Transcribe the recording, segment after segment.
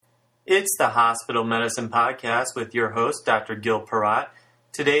It's the Hospital Medicine Podcast with your host, Dr. Gil Parat.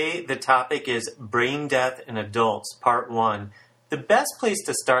 Today, the topic is Brain Death in Adults, Part 1. The best place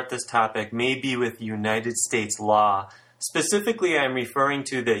to start this topic may be with United States law. Specifically, I'm referring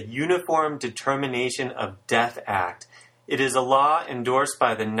to the Uniform Determination of Death Act. It is a law endorsed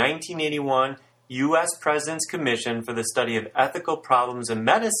by the 1981 U.S. President's Commission for the Study of Ethical Problems in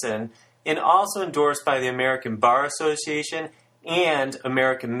Medicine and also endorsed by the American Bar Association and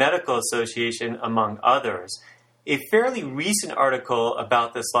American Medical Association, among others. A fairly recent article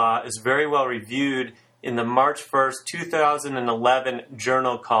about this law is very well reviewed in the March 1st, 2011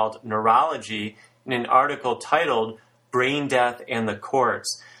 journal called Neurology in an article titled Brain Death and the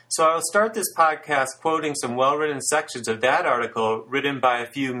Courts. So I will start this podcast quoting some well-written sections of that article written by a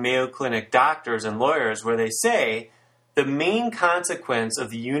few Mayo Clinic doctors and lawyers where they say, the main consequence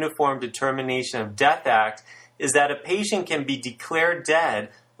of the Uniform Determination of Death Act is that a patient can be declared dead,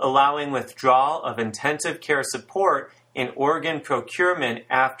 allowing withdrawal of intensive care support and organ procurement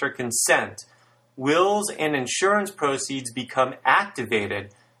after consent. Wills and insurance proceeds become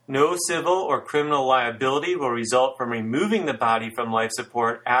activated. No civil or criminal liability will result from removing the body from life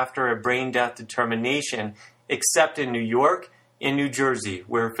support after a brain death determination, except in New York and New Jersey,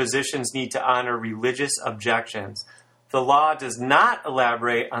 where physicians need to honor religious objections. The law does not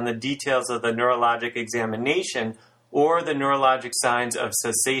elaborate on the details of the neurologic examination or the neurologic signs of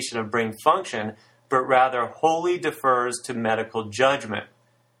cessation of brain function, but rather wholly defers to medical judgment.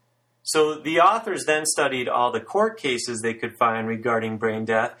 So the authors then studied all the court cases they could find regarding brain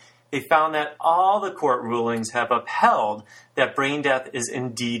death. They found that all the court rulings have upheld that brain death is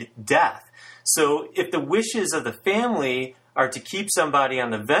indeed death. So if the wishes of the family are to keep somebody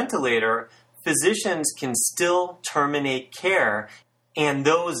on the ventilator, physicians can still terminate care, and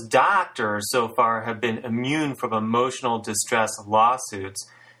those doctors so far have been immune from emotional distress lawsuits.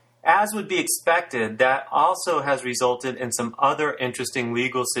 As would be expected, that also has resulted in some other interesting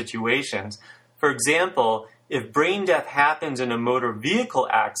legal situations. For example, if brain death happens in a motor vehicle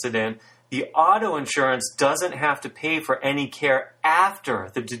accident, the auto insurance doesn't have to pay for any care after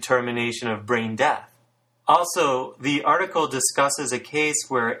the determination of brain death. Also, the article discusses a case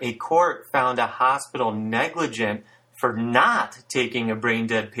where a court found a hospital negligent for not taking a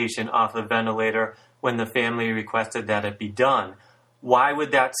brain-dead patient off a ventilator when the family requested that it be done. Why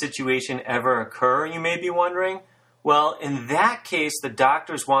would that situation ever occur, you may be wondering? Well, in that case, the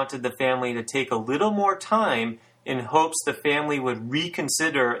doctors wanted the family to take a little more time in hopes the family would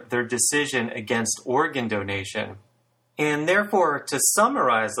reconsider their decision against organ donation. And therefore, to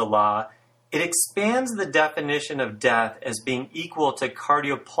summarize the law, it expands the definition of death as being equal to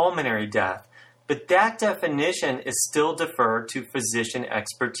cardiopulmonary death, but that definition is still deferred to physician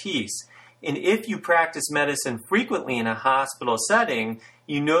expertise. And if you practice medicine frequently in a hospital setting,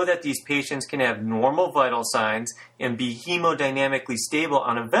 you know that these patients can have normal vital signs and be hemodynamically stable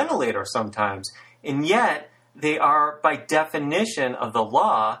on a ventilator sometimes, and yet they are, by definition of the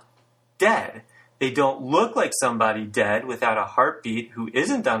law, dead. They don't look like somebody dead without a heartbeat who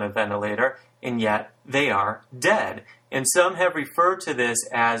isn't on a ventilator, and yet they are dead. And some have referred to this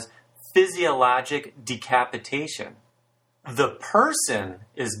as physiologic decapitation. The person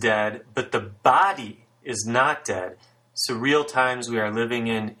is dead, but the body is not dead. Surreal times we are living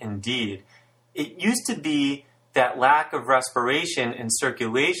in indeed. It used to be that lack of respiration and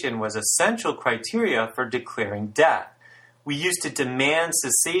circulation was essential criteria for declaring death. We used to demand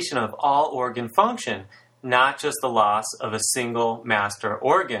cessation of all organ function, not just the loss of a single master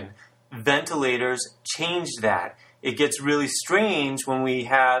organ. Ventilators changed that. It gets really strange when we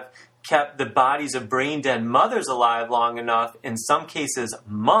have kept the bodies of brain-dead mothers alive long enough, in some cases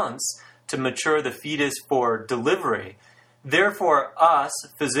months, to mature the fetus for delivery. Therefore, us,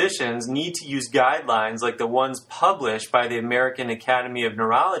 physicians, need to use guidelines like the ones published by the American Academy of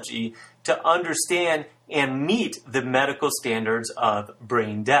Neurology to understand and meet the medical standards of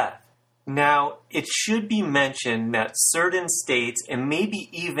brain death. Now, it should be mentioned that certain states, and maybe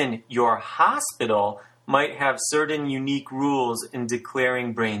even your hospital, might have certain unique rules in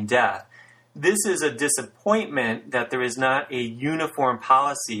declaring brain death. This is a disappointment that there is not a uniform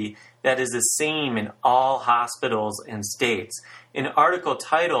policy that is the same in all hospitals and states. An article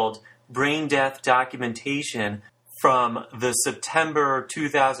titled Brain Death Documentation from the September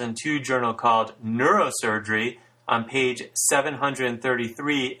 2002 journal called Neurosurgery on page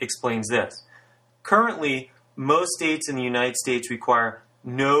 733 explains this. Currently, most states in the United States require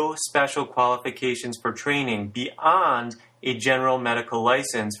no special qualifications for training beyond a general medical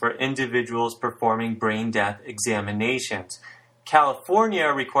license for individuals performing brain death examinations. California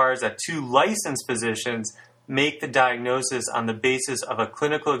requires that 2 licensed physicians make the diagnosis on the basis of a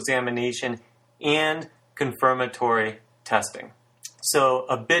clinical examination and confirmatory testing. So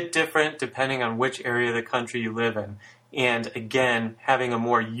a bit different depending on which area of the country you live in. And again, having a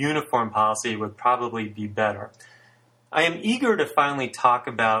more uniform policy would probably be better. I am eager to finally talk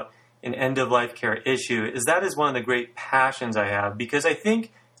about an end-of-life care issue, as that is one of the great passions I have, because I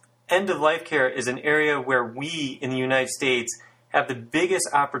think end-of-life care is an area where we in the United States have the biggest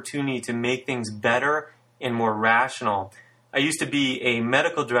opportunity to make things better and more rational. I used to be a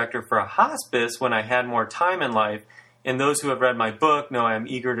medical director for a hospice when I had more time in life, and those who have read my book know I am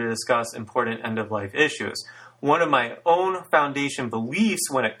eager to discuss important end-of-life issues. One of my own foundation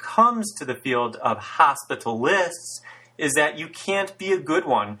beliefs when it comes to the field of hospitalists is that you can't be a good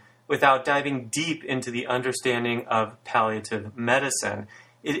one without diving deep into the understanding of palliative medicine.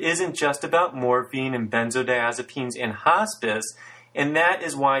 It isn't just about morphine and benzodiazepines in hospice, and that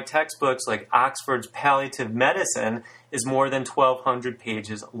is why textbooks like Oxford's Palliative Medicine is more than 1,200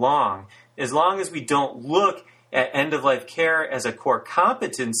 pages long. As long as we don't look at end-of-life care as a core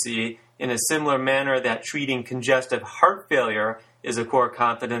competency in a similar manner that treating congestive heart failure is a core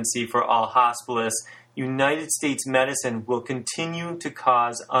competency for all hospitalists, United States medicine will continue to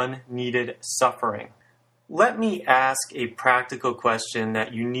cause unneeded suffering. Let me ask a practical question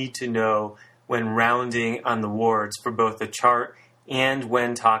that you need to know when rounding on the wards for both the chart and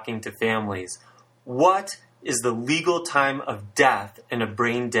when talking to families. What is the legal time of death in a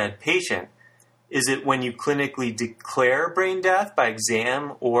brain-dead patient? Is it when you clinically declare brain death by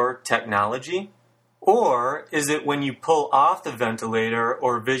exam or technology? Or is it when you pull off the ventilator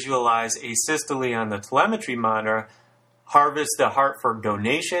or visualize asystole on the telemetry monitor, harvest the heart for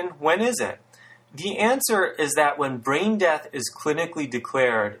donation? When is it? The answer is that when brain death is clinically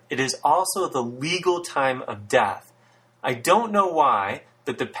declared, it is also the legal time of death. I don't know why,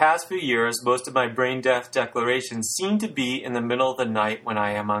 but the past few years, most of my brain death declarations seem to be in the middle of the night when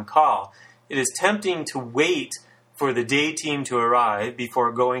I am on call. It is tempting to wait for the day team to arrive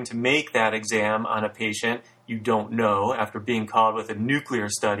before going to make that exam on a patient you don't know after being called with a nuclear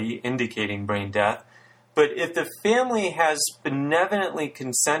study indicating brain death. But if the family has benevolently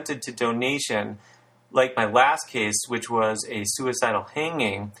consented to donation, like my last case, which was a suicidal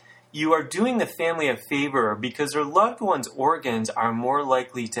hanging, you are doing the family a favor because their loved one's organs are more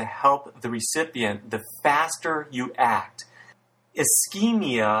likely to help the recipient the faster you act.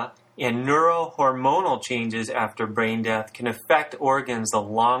 Ischemia and neurohormonal changes after brain death can affect organs the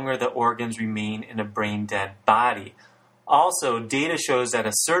longer the organs remain in a brain-dead body. Also, data shows that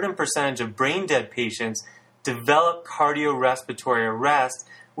a certain percentage of brain-dead patients develop cardiorespiratory arrest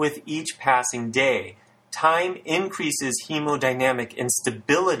with each passing day. Time increases hemodynamic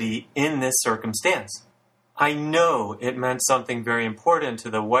instability in this circumstance. I know it meant something very important to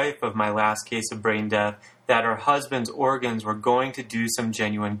the wife of my last case of brain death that her husband's organs were going to do some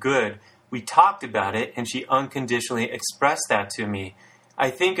genuine good. We talked about it, and she unconditionally expressed that to me. I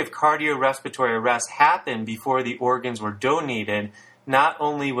think if cardiorespiratory arrest happened before the organs were donated, not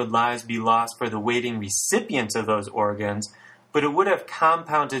only would lives be lost for the waiting recipients of those organs, but it would have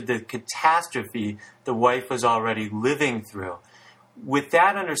compounded the catastrophe the wife was already living through. With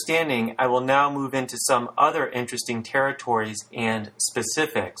that understanding, I will now move into some other interesting territories and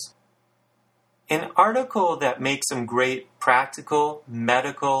specifics. An article that makes some great practical,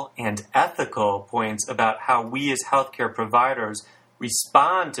 medical, and ethical points about how we as healthcare providers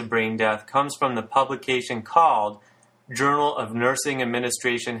respond to brain death comes from the publication called Journal of Nursing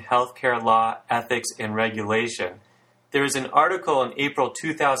Administration Healthcare Law, Ethics, and Regulation. There is an article in April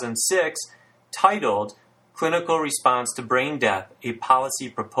 2006 titled Clinical Response to Brain Death, a Policy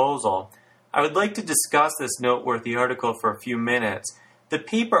Proposal. I would like to discuss this noteworthy article for a few minutes. The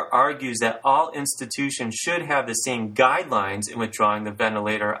paper argues that all institutions should have the same guidelines in withdrawing the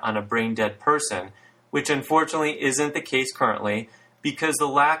ventilator on a brain-dead person, which unfortunately isn't the case currently because the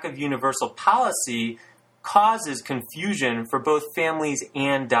lack of universal policy causes confusion for both families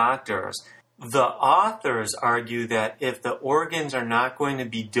and doctors. The authors argue that if the organs are not going to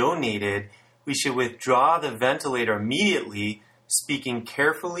be donated, we should withdraw the ventilator immediately, speaking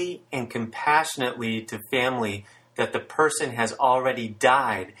carefully and compassionately to family that the person has already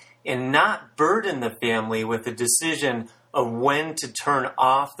died, and not burden the family with the decision of when to turn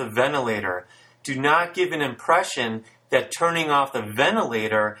off the ventilator. Do not give an impression that turning off the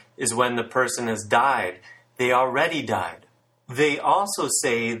ventilator is when the person has died. They already died. They also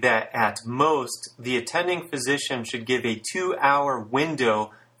say that at most, the attending physician should give a 2-hour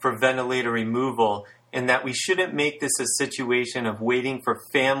window for ventilator removal, and that we shouldn't make this a situation of waiting for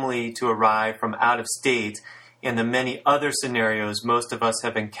family to arrive from out of state and the many other scenarios most of us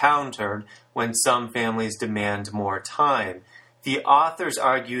have encountered when some families demand more time. The authors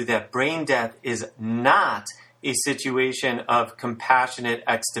argue that brain death is not a situation of compassionate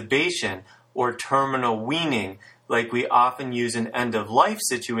extubation or terminal weaning, like we often use in end-of-life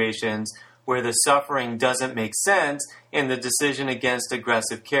situations where the suffering doesn't make sense and the decision against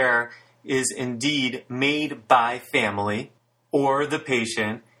aggressive care is indeed made by family or the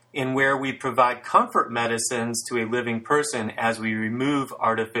patient, and where we provide comfort medicines to a living person as we remove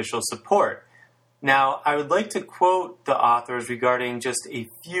artificial support. Now, I would like to quote the authors regarding just a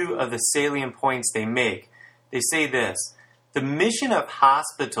few of the salient points they make. They say this: "The mission of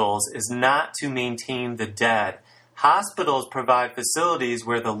hospitals is not to maintain the dead. Hospitals provide facilities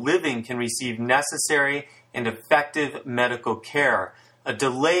where the living can receive necessary and effective medical care. A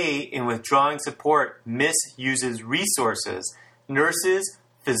delay in withdrawing support misuses resources. Nurses,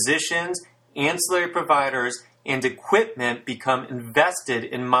 physicians, ancillary providers, and equipment become invested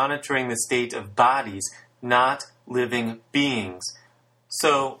in monitoring the state of bodies, not living beings."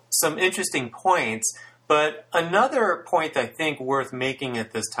 So, some interesting points, but another point I think worth making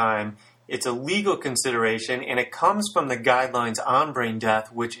at this time, it's a legal consideration, and it comes from the guidelines on brain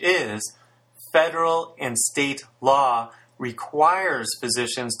death, which is federal and state law requires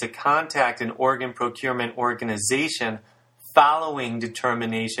physicians to contact an organ procurement organization following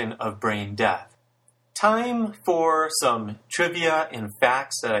determination of brain death. Time for some trivia and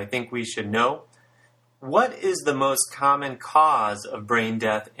facts that I think we should know. What is the most common cause of brain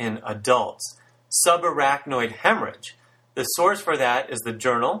death in adults? Subarachnoid hemorrhage. The source for that is the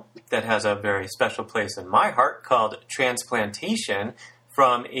journal that has a very special place in my heart called Transplantation,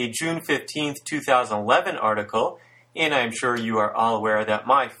 from a June 15th, 2011 article. And I'm sure you are all aware that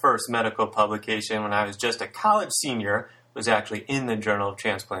my first medical publication when I was just a college senior was actually in the Journal of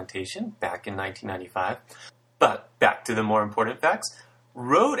Transplantation back in 1995. But back to the more important facts.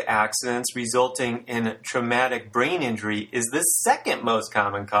 Road accidents resulting in traumatic brain injury is the second most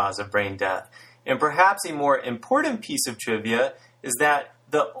common cause of brain death. And perhaps a more important piece of trivia is that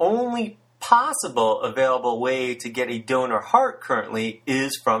the only possible available way to get a donor heart currently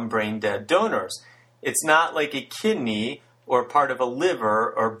is from brain-dead donors. It's not like a kidney or part of a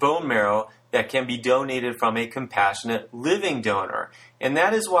liver or bone marrow that can be donated from a compassionate living donor. And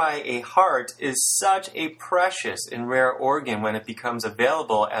that is why a heart is such a precious and rare organ when it becomes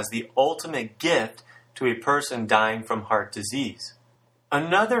available as the ultimate gift to a person dying from heart disease.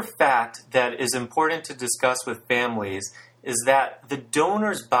 Another fact that is important to discuss with families is that the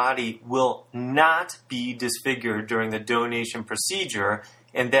donor's body will not be disfigured during the donation procedure,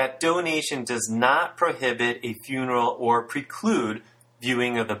 and that donation does not prohibit a funeral or preclude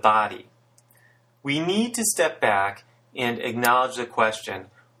viewing of the body. We need to step back and acknowledge the question,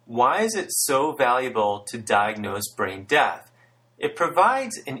 why is it so valuable to diagnose brain death? It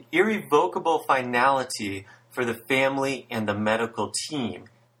provides an irrevocable finality for the family and the medical team.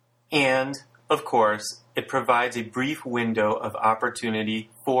 And, of course, it provides a brief window of opportunity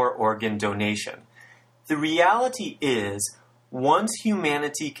for organ donation. The reality is, once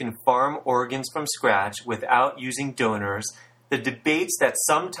humanity can farm organs from scratch without using donors, the debates that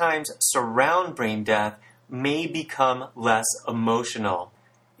sometimes surround brain death may become less emotional.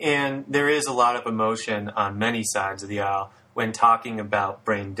 And there is a lot of emotion on many sides of the aisle when talking about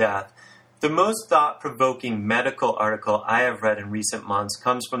brain death. The most thought-provoking medical article I have read in recent months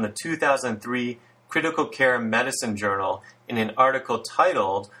comes from the 2003 Critical Care Medicine Journal in an article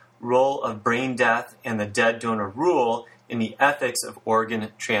titled "Role of Brain Death and the Dead Donor Rule in the Ethics of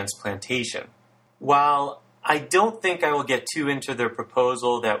Organ Transplantation." While I don't think I will get too into their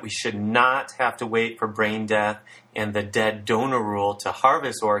proposal that we should not have to wait for brain death and the dead donor rule to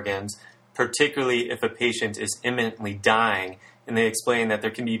harvest organs, particularly if a patient is imminently dying, and they explain that there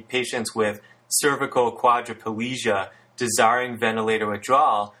can be patients with cervical quadriplegia desiring ventilator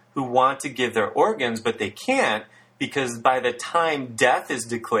withdrawal who want to give their organs, but they can't because by the time death is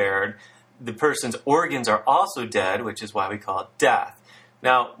declared, the person's organs are also dead, which is why we call it death.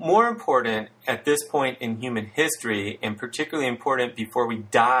 Now, more important at this point in human history, and particularly important before we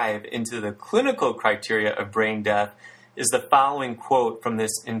dive into the clinical criteria of brain death, is the following quote from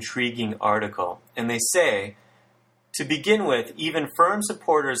this intriguing article. And they say, "To begin with, even firm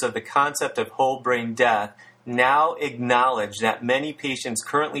supporters of the concept of whole brain death now acknowledge that many patients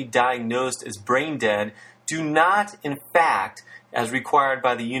currently diagnosed as brain dead do not, in fact, as required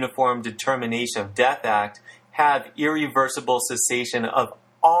by the Uniform Determination of Death Act, have irreversible cessation of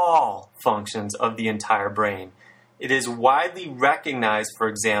all functions of the entire brain. It is widely recognized, for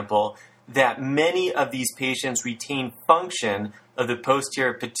example, that many of these patients retain function of the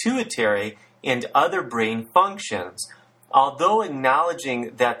posterior pituitary and other brain functions. Although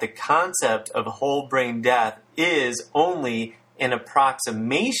acknowledging that the concept of whole brain death is only an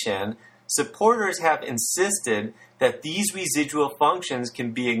approximation, supporters have insisted that these residual functions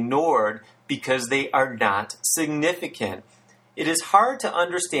can be ignored because they are not significant. It is hard to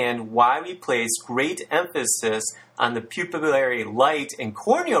understand why we place great emphasis on the pupillary light and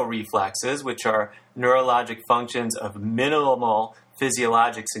corneal reflexes, which are neurologic functions of minimal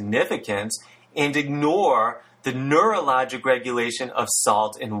physiologic significance, and ignore the neurologic regulation of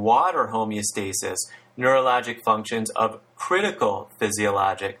salt and water homeostasis, neurologic functions of critical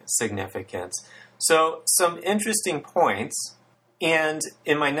physiologic significance. So, some interesting points. And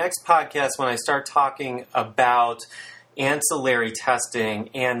in my next podcast, when I start talking about ancillary testing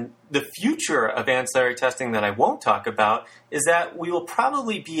and the future of ancillary testing that I won't talk about is that we will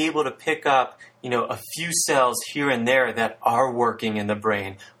probably be able to pick up, a few cells here and there that are working in the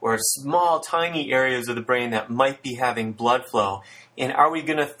brain, or small, tiny areas of the brain that might be having blood flow. And are we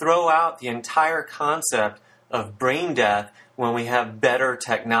going to throw out the entire concept of brain death when we have better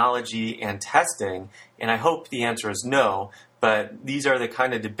technology and testing? And I hope the answer is no, but these are the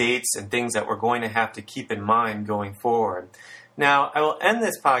kind of debates and things that we're going to have to keep in mind going forward. Now, I will end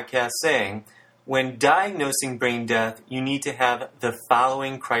this podcast saying, when diagnosing brain death, you need to have the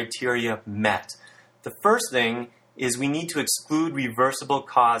following criteria met. The first thing is we need to exclude reversible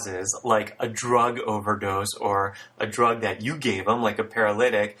causes like a drug overdose or a drug that you gave them, like a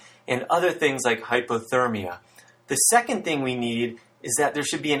paralytic, and other things like hypothermia. The second thing we need is that there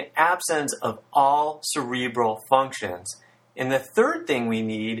should be an absence of all cerebral functions. And the third thing we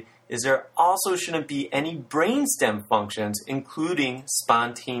need is there also shouldn't be any brainstem functions, including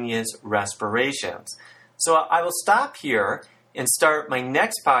spontaneous respirations. So I will stop here and start my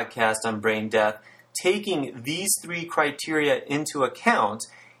next podcast on brain death, taking these three criteria into account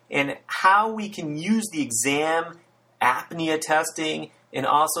and how we can use the exam, apnea testing, and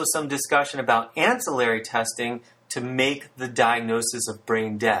also some discussion about ancillary testing to make the diagnosis of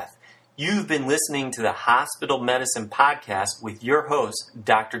brain death. You've been listening to the Hospital Medicine Podcast with your host,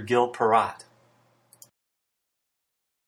 Dr. Gil Porat.